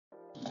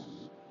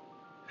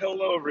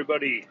Hello,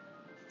 everybody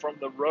from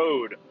the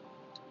road.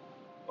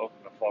 Welcome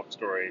to Falk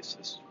Stories.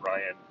 This is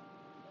Ryan.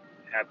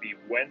 Happy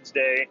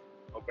Wednesday.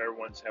 Hope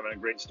everyone's having a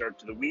great start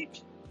to the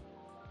week.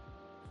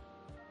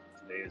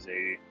 Today is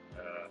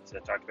as I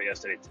talked about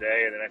yesterday,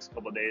 today and the next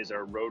couple of days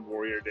are road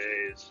warrior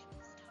days.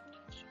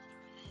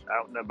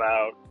 Out and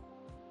about,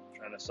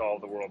 trying to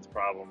solve the world's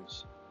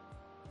problems,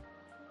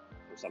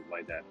 or something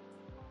like that.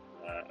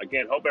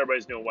 Again, hope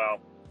everybody's doing well.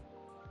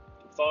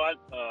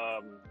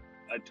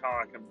 I'm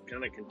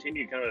going to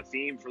continue kind of a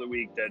theme for the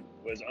week that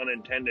was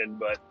unintended,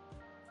 but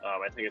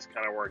I think it's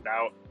kind of worked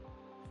out.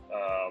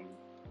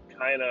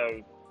 Kind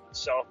of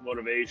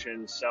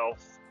self-motivation, just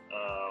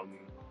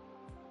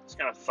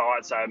kind of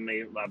thoughts I've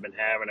been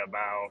having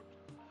about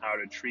how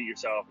to treat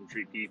yourself and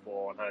treat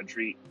people, and how to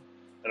treat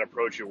and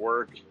approach your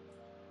work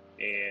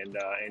and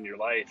your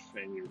life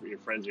and your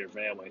friends and your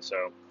family.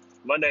 So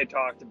Monday I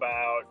talked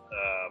about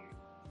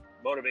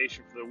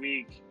motivation for the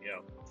week,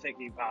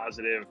 thinking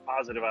positive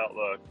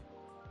outlook,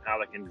 how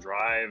that can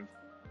drive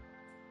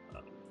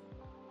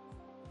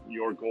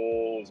your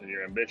goals and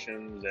your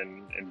ambitions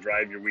and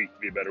drive your week to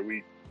be a better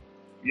week.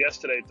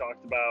 Yesterday I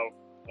talked about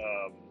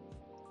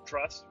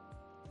trust,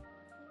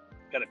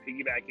 kind of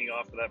piggybacking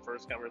off of that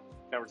first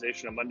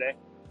conversation on Monday.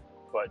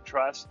 But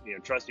trust in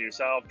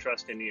yourself,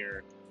 trust in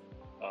your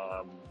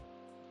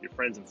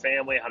friends and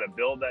family, how to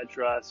build that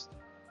trust,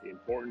 the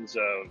importance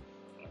of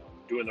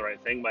doing the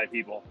right thing by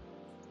people.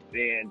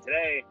 And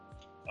today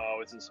I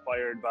was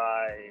inspired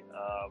by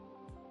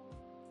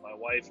my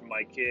wife and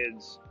my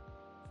kids.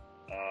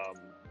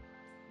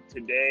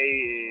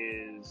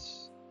 Today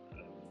is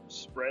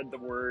spread the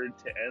word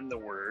to end the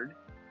word.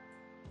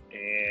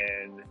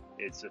 And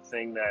it's a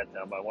thing that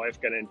my wife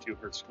got into.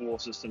 Her school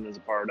system is a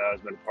part of, has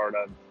been a part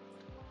of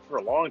for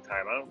a long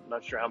time. I'm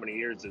not sure how many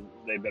years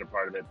they've been a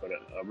part of it, but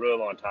a really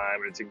long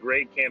time. And it's a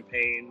great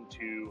campaign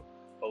to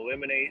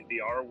eliminate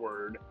the R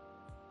word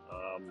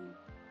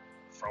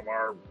from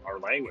our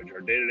language,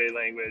 our day-to-day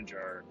language,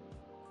 our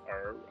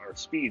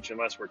speech,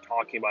 unless we're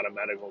talking about a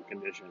medical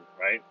condition,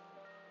 right?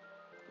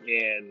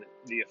 And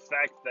the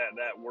effect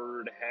that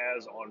word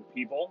has on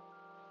people,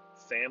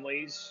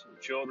 families,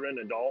 children,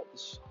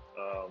 adults,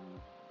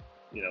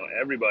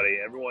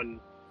 everyone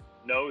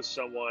knows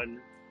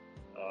someone,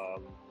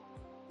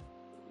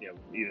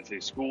 either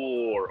through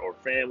school or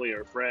family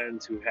or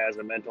friends who has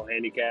a mental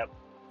handicap,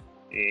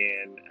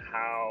 and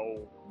how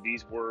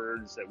these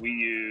words that we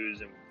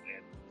use and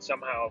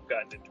somehow have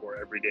gotten into our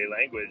everyday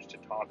language to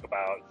talk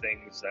about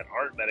things that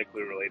aren't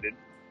medically related,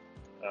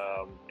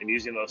 and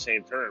using those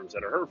same terms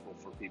that are hurtful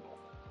for people.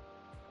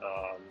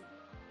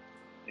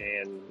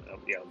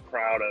 I'm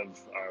proud of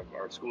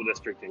our school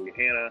district in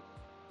Gahanna.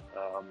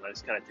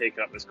 It's kind of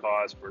taken up this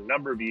cause for a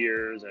number of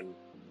years, and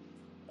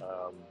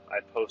I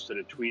posted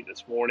a tweet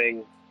this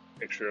morning,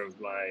 picture of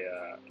my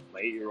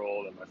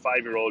 8-year-old and my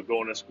 5-year-old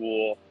going to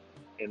school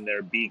in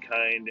their Be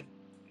Kind,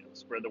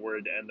 spread the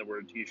word to end the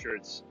word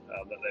t-shirts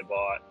that they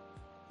bought.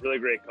 Really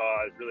great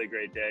cause, really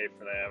great day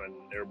for them, and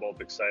they were both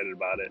excited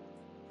about it.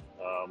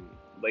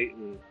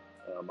 Leighton,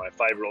 my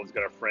 5-year-old's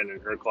got a friend in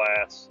her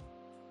class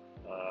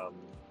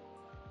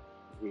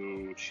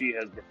who she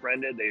has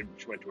befriended.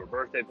 She went to her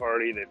birthday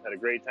party. They've had a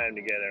great time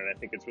together, and I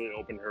think it's really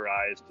opened her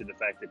eyes to the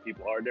fact that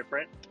people are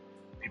different.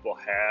 People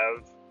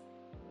have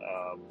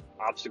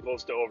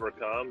obstacles to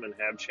overcome and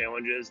have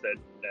challenges that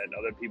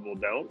other people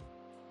don't.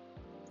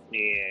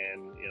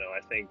 And, I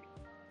think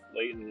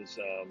Leighton's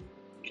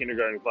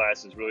kindergarten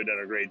class has really done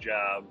a great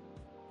job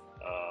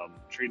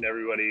treating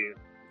everybody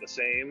the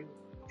same,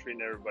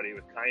 treating everybody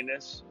with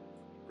kindness,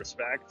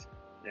 respect,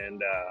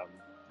 and,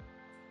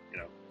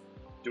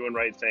 doing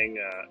right thing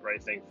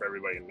for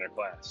everybody in their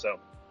class. So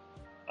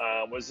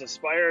was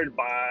inspired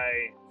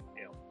by,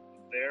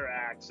 their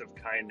acts of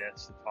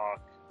kindness to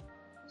talk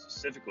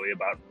specifically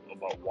about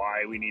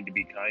why we need to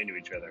be kind to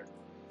each other.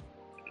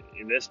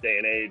 In this day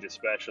and age,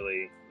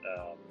 especially,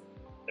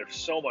 there's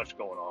so much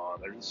going on.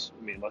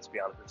 Let's be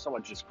honest, there's so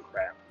much just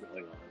crap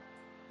going on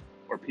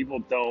where people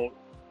don't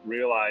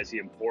realize the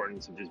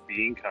importance of just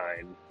being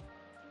kind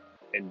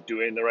and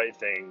doing the right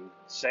thing,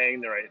 saying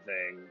the right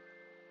thing.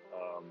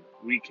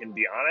 We can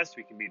be honest,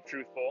 we can be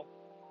truthful,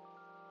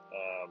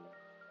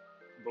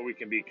 but we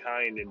can be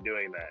kind in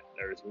doing that.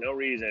 There's no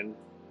reason,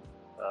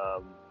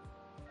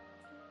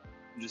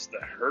 just the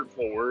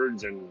hurtful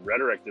words and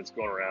rhetoric that's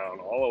going around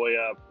all the way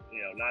up,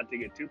 not to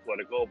get too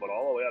political, but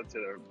all the way up to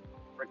the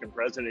freaking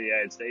president of the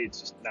United States,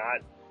 just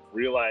not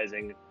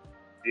realizing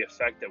the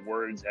effect that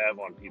words have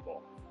on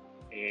people.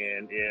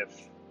 And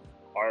if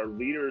our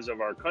leaders of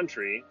our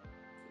country,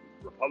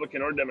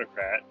 Republican or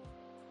Democrat,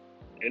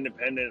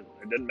 independent,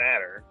 it doesn't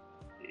matter,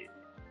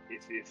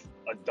 if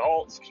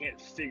adults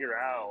can't figure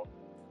out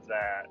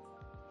that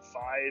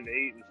 5,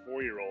 8, and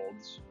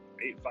 4-year-olds,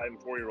 8, 5, and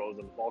 4-year-olds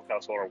in the Falk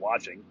household are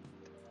watching,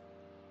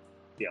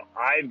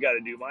 I've got to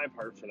do my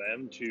part for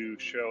them to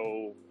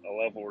show a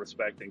level of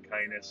respect and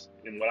kindness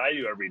in what I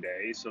do every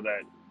day, so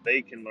that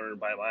they can learn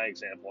by my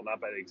example, not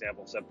by the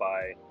example set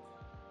by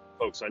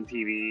folks on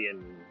TV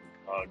and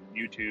on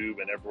YouTube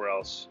and everywhere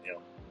else,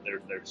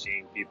 they're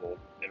seeing people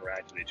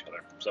interact with each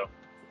other. So,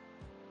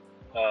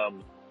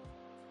 um,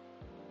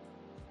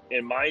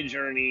 in my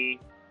journey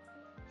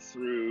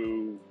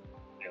through,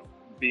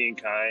 being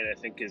kind, I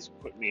think has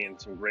put me in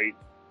some great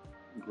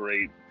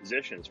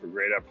positions for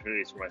great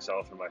opportunities for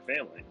myself and my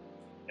family.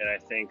 And I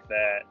think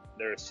that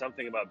there's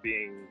something about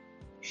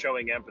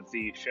showing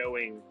empathy,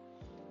 showing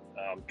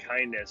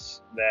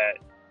kindness that,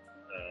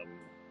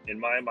 in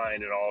my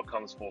mind, it all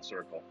comes full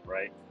circle,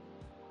 right?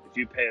 If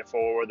you pay it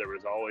forward, there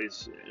was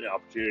always an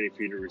opportunity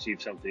for you to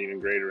receive something even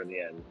greater in the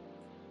end.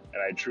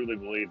 And I truly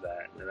believe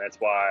that. And that's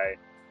why,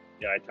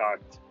 I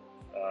talked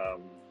a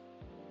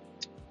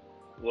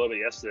little bit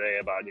yesterday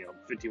about,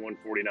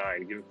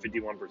 51-49, giving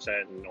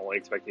 51% and only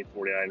expecting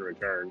 49 in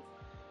return.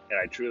 And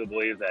I truly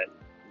believe that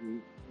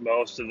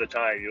most of the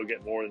time you'll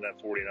get more than that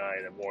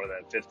 49 and more than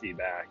that 50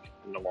 back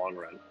in the long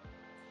run.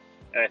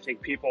 And I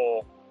think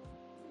people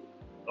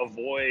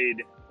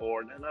avoid,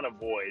 or not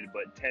avoid,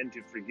 but tend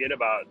to forget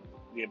about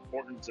the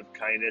importance of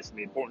kindness and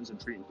the importance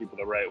of treating people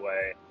the right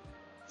way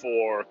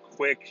for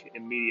quick,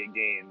 immediate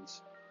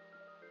gains,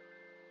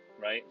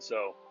 right?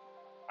 So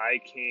I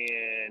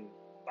can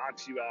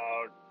box you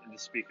out, and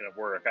just speaking of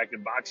work, I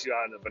can box you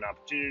out of an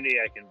opportunity,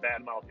 I can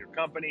badmouth your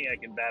company, I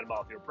can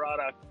badmouth your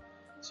product,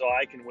 so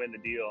I can win the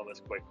deal on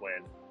this quick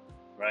win,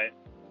 right?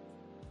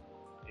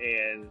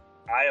 And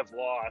I have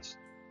lost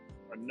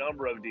a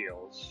number of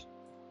deals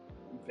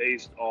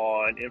based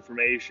on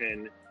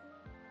information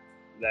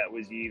that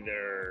was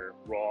either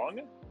wrong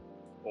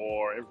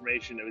or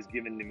information that was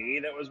given to me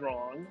that was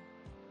wrong,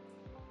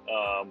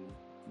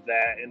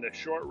 that in the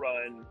short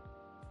run,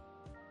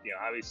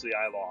 obviously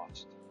I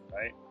lost,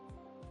 right?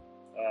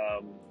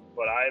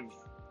 But I've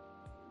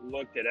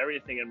looked at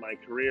everything in my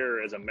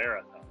career as a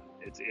marathon.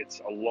 It's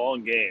a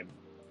long game.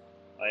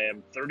 I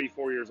am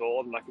 34 years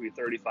old. I'm not going to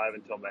be 35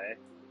 until May.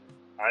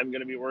 I'm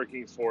going to be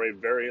working for a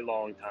very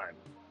long time.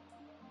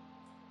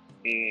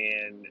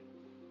 And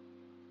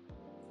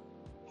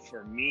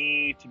for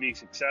me to be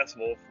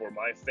successful for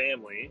my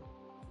family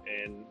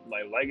and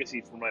my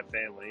legacy for my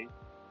family,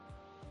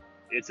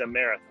 it's a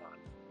marathon.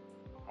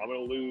 I'm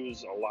going to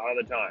lose a lot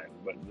of the time,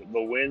 but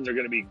the wins are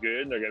going to be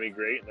good, they're going to be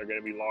great, and they're going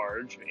to be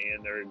large,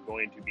 and they're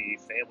going to be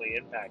family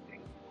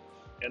impacting,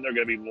 and they're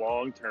going to be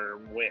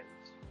long-term wins.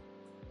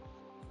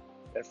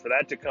 And for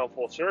that to come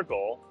full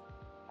circle,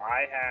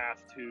 I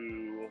have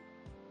to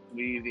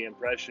leave the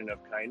impression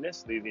of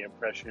kindness, leave the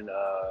impression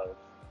of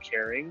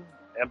caring,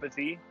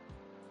 empathy,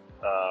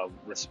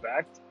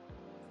 respect,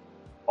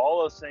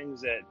 all those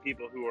things that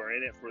people who are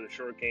in it for the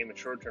short game and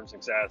short-term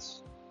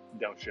success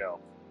don't show.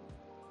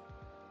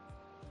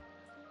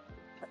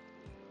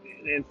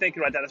 And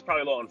thinking about that, it's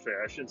probably a little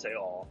unfair. I shouldn't say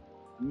all.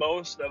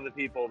 Most of the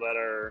people that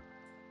are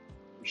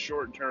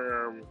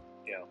short-term,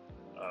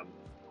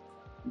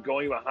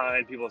 going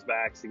behind people's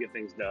backs to get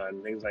things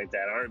done, things like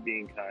that, aren't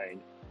being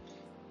kind.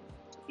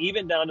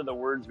 Even down to the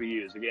words we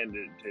use. Again,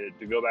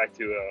 to go back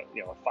to a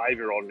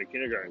 5-year-old in a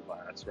kindergarten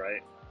class,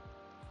 right?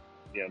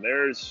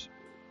 There's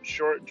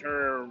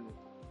short-term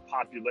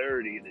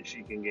popularity that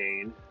she can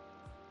gain,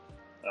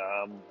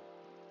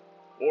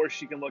 or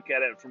she can look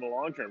at it from a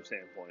long-term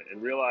standpoint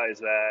and realize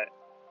that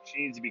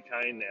she needs to be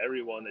kind to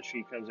everyone that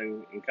she comes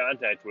in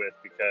contact with,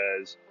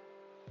 because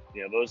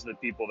those are the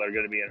people that are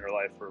going to be in her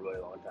life for a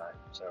really long time.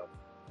 So,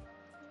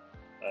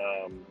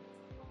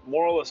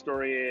 moral of the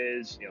story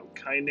is,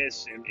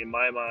 kindness in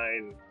my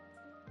mind,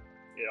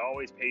 it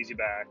always pays you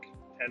back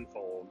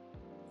tenfold.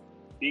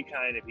 Be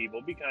kind to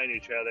people, be kind to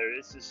each other.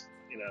 It's just,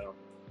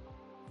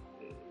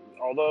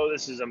 although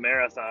this is a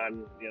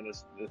marathon,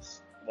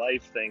 this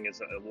life thing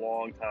is a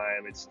long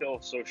time, it's still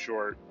so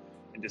short,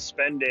 and to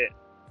spend it,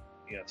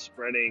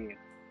 spreading,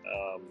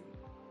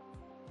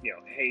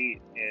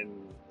 hate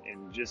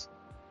and just,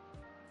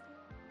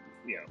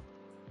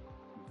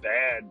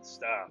 bad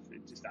stuff.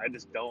 I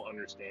just don't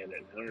understand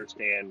it. I don't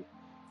understand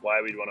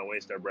why we'd want to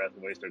waste our breath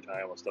and waste our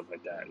time on stuff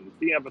like that. And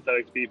be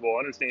empathetic to people,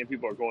 understand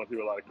people are going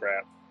through a lot of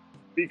crap.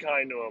 Be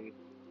kind to them,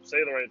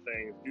 say the right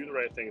things, do the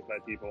right things by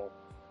people,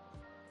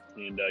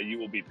 and you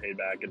will be paid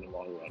back in the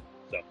long run.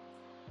 So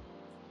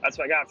that's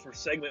what I got for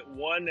segment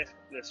 1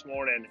 this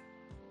morning.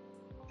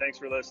 Thanks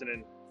for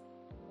listening.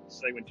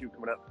 Segment 2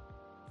 coming up.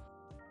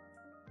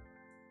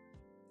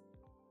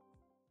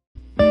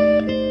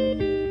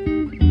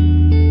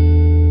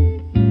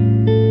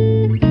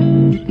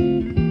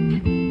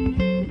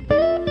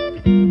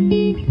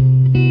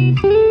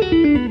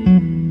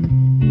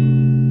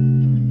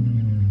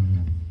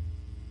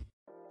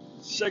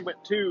 Segment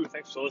 2,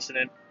 thanks for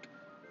listening.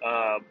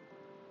 I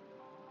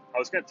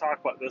was going to talk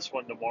about this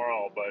one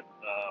tomorrow, but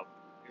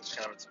it's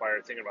kind of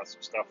inspired thinking about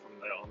some stuff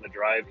on the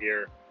drive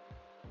here.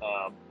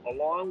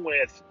 Along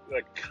with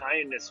the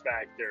kindness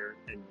factor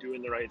and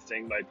doing the right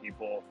thing by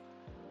people,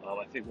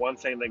 I think one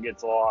thing that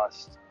gets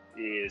lost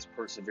is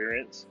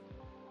perseverance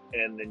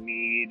and the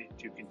need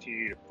to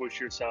continue to push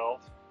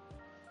yourself,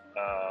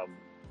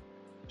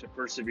 to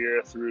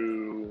persevere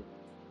through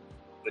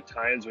the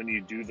times when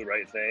you do the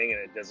right thing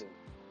and it doesn't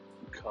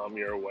come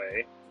your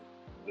way.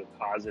 The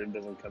positive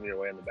doesn't come your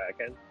way on the back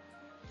end.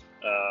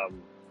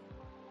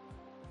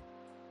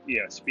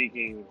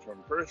 speaking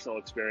from personal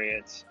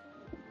experience,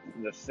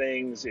 the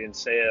things in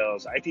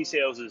sales, IT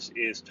sales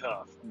is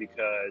tough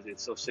because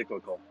it's so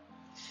cyclical.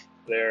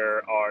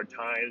 There are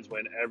times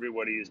when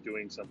everybody is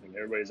doing something.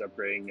 Everybody's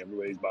upgrading,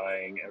 everybody's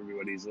buying,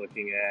 everybody's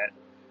looking at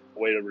a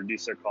way to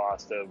reduce their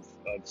cost of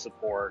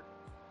support.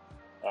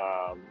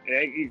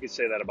 And you could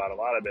say that about a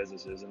lot of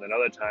businesses. And then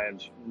other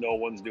times, no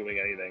one's doing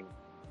anything.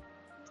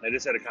 I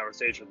just had a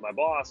conversation with my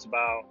boss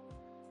about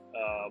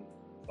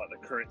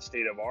the current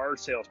state of our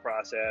sales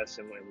process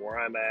and where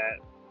I'm at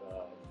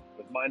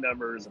with my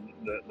numbers and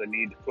the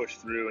need to push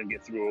through and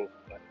get through.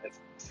 I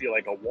feel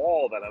like a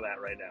wall that I'm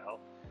at right now.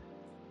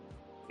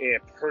 And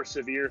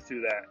persevere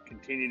through that,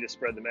 continue to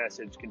spread the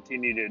message,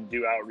 continue to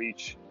do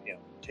outreach,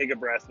 take a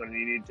breath when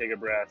you need to take a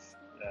breath,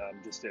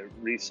 just to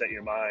reset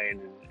your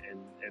mind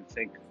and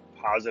think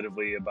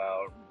positively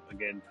about,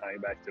 again, tying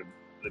back to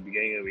the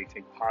beginning of the week,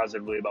 think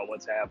positively about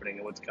what's happening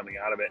and what's coming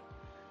out of it.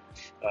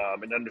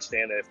 And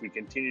understand that if we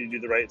continue to do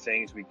the right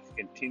things, we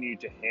continue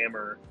to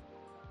hammer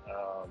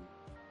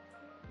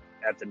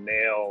at the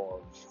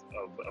nail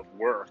of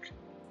work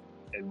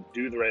and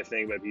do the right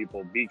thing by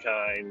people, be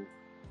kind,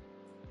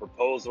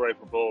 propose the right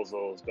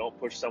proposals, don't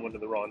push someone to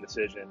the wrong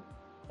decision,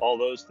 all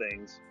those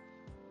things,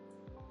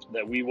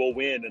 that we will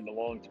win in the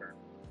long term.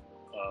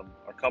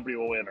 Our company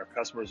will win, our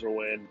customers will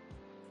win,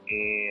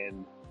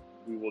 and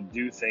we will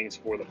do things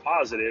for the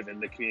positive in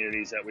the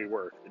communities that we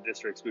work, the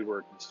districts we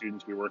work, the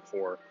students we work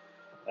for,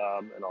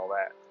 and all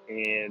that.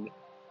 And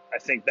I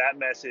think that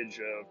message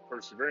of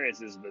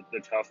perseverance is the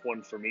tough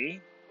one for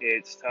me.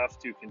 It's tough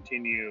to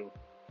continue.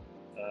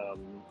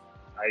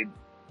 I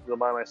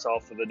remind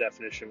myself of the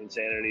definition of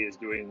insanity is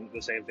doing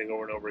the same thing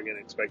over and over again,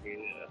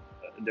 expecting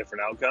a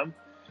different outcome.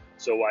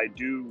 So I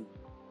do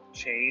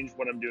change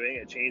what I'm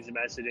doing. I change the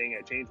messaging.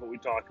 I change what we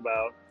talk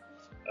about.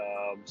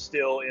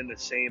 Still in the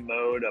same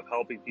mode of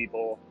helping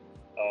people,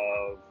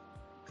 of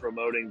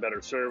promoting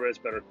better service,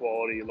 better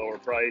quality, lower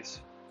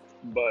price,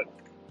 but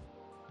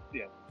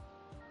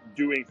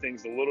doing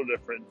things a little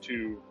different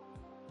to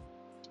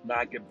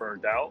not get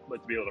burnt out,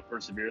 but to be able to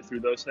persevere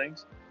through those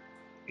things.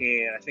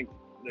 And I think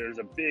there's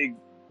a big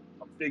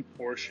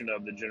portion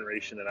of the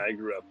generation that I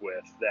grew up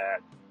with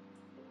that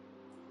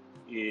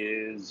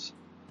is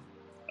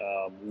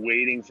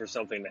waiting for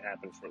something to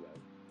happen for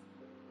them.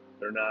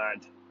 They're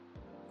not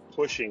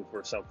pushing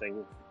for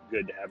something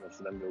good to happen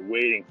for them. They're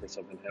waiting for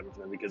something to happen for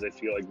them because they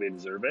feel like they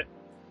deserve it.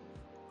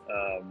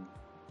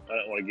 I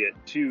don't want to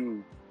get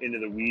too into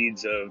the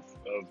weeds of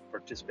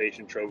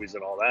participation trophies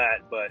and all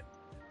that, but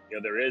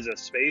there is a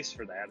space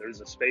for that.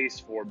 There's a space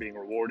for being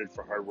rewarded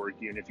for hard work,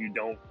 even if you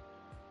don't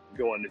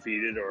go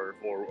undefeated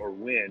or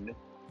win,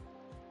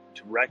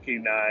 to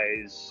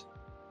recognize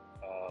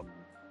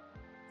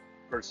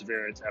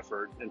perseverance,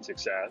 effort, and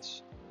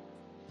success.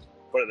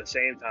 But at the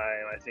same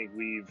time, I think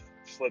we've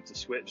flipped the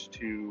switch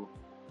to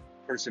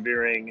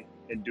persevering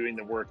and doing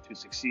the work to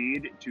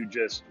succeed, to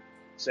just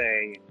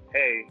saying,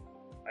 hey,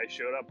 I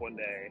showed up one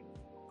day,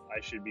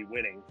 I should be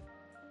winning,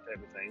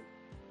 type of thing.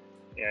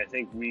 And I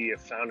think we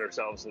have found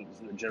ourselves in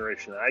the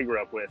generation that I grew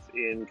up with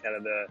in kind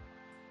of the,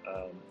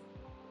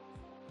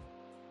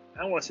 I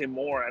don't want to say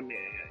more. I mean,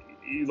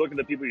 you look at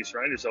the people you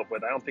surround yourself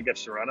with. I don't think I've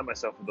surrounded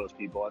myself with those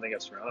people. I think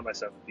I've surrounded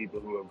myself with people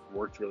who have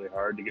worked really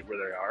hard to get where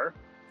they are.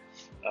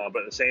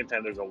 But at the same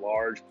time, there's a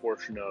large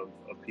portion of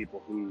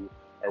people who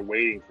are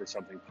waiting for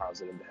something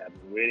positive to happen,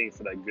 waiting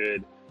for that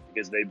good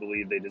because they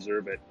believe they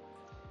deserve it.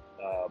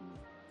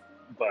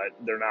 But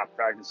they're not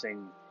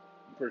practicing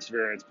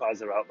perseverance,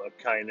 positive outlook,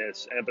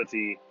 kindness,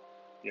 empathy,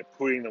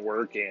 putting the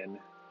work in,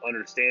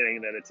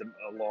 understanding that it's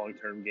a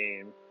long-term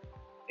game,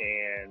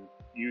 and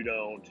you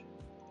don't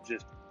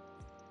just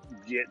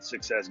get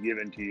success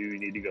given to you. You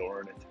need to go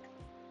earn it.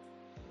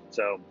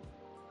 So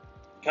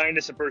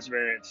kindness and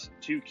perseverance,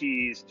 two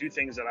keys, two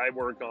things that I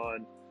work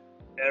on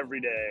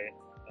every day,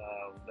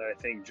 that I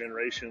think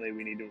generationally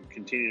we need to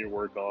continue to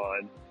work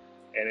on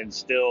and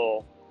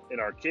instill in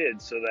our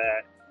kids, so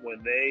that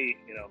when they,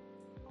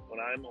 when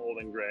I'm old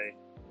and gray,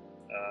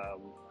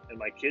 and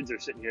my kids are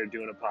sitting here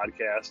doing a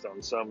podcast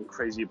on some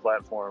crazy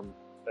platform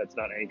that's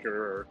not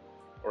Anchor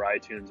or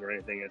iTunes or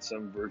anything, it's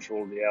some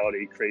virtual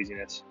reality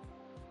craziness,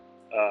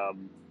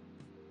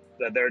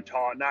 that they're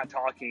not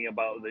talking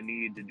about the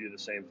need to do the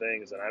same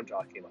things that I'm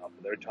talking about,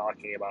 but they're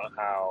talking about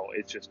how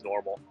it's just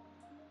normal.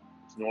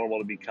 It's normal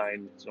to be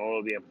kind. It's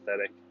normal to be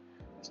empathetic.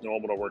 It's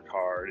normal to work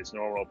hard. It's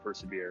normal to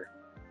persevere.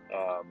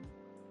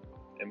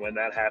 And when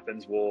that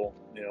happens, we'll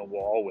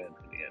all win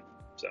in the end.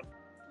 So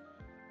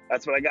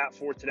that's what I got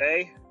for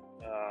today.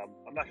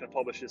 I'm not going to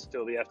publish this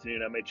until the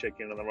afternoon. I may check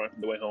in on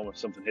the way home if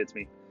something hits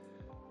me,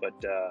 but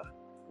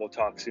we'll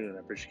talk soon. I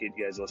appreciate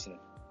you guys listening.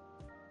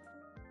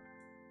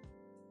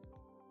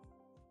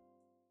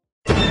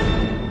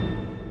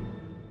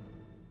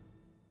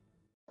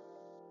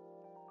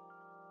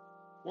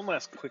 One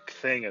last quick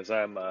thing as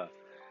I'm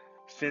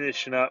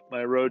finishing up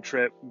my road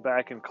trip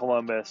back in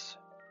Columbus.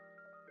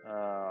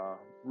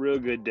 Real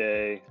good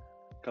day,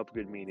 a couple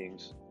good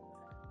meetings,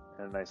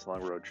 and a nice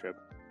long road trip.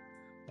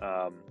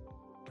 We're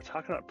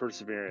talking about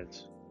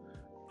perseverance.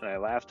 And I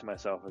laughed to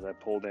myself as I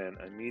pulled in.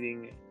 I'm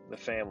meeting the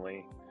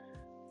family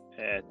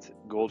at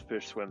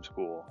Goldfish Swim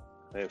School.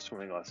 They have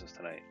swimming lessons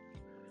tonight.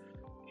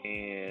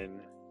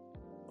 And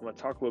I'm going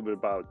to talk a little bit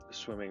about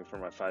swimming for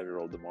my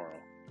 5-year-old tomorrow.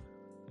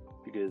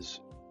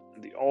 Because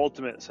the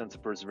ultimate sense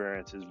of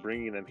perseverance is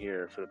bringing them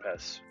here for the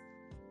past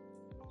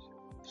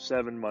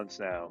 7 months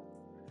now.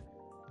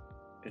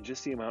 And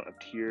just the amount of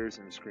tears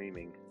and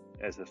screaming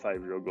as the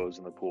 5-year-old goes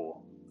in the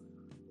pool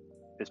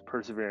is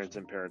perseverance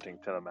in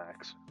parenting to the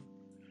max.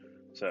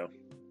 So,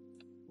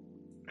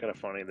 kind of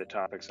funny, the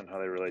topics and how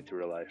they relate to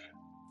real life.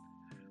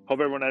 Hope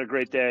everyone had a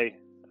great day.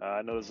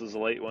 I know this is a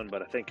late one,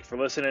 but I thank you for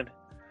listening,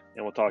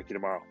 and we'll talk to you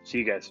tomorrow. See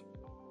you guys.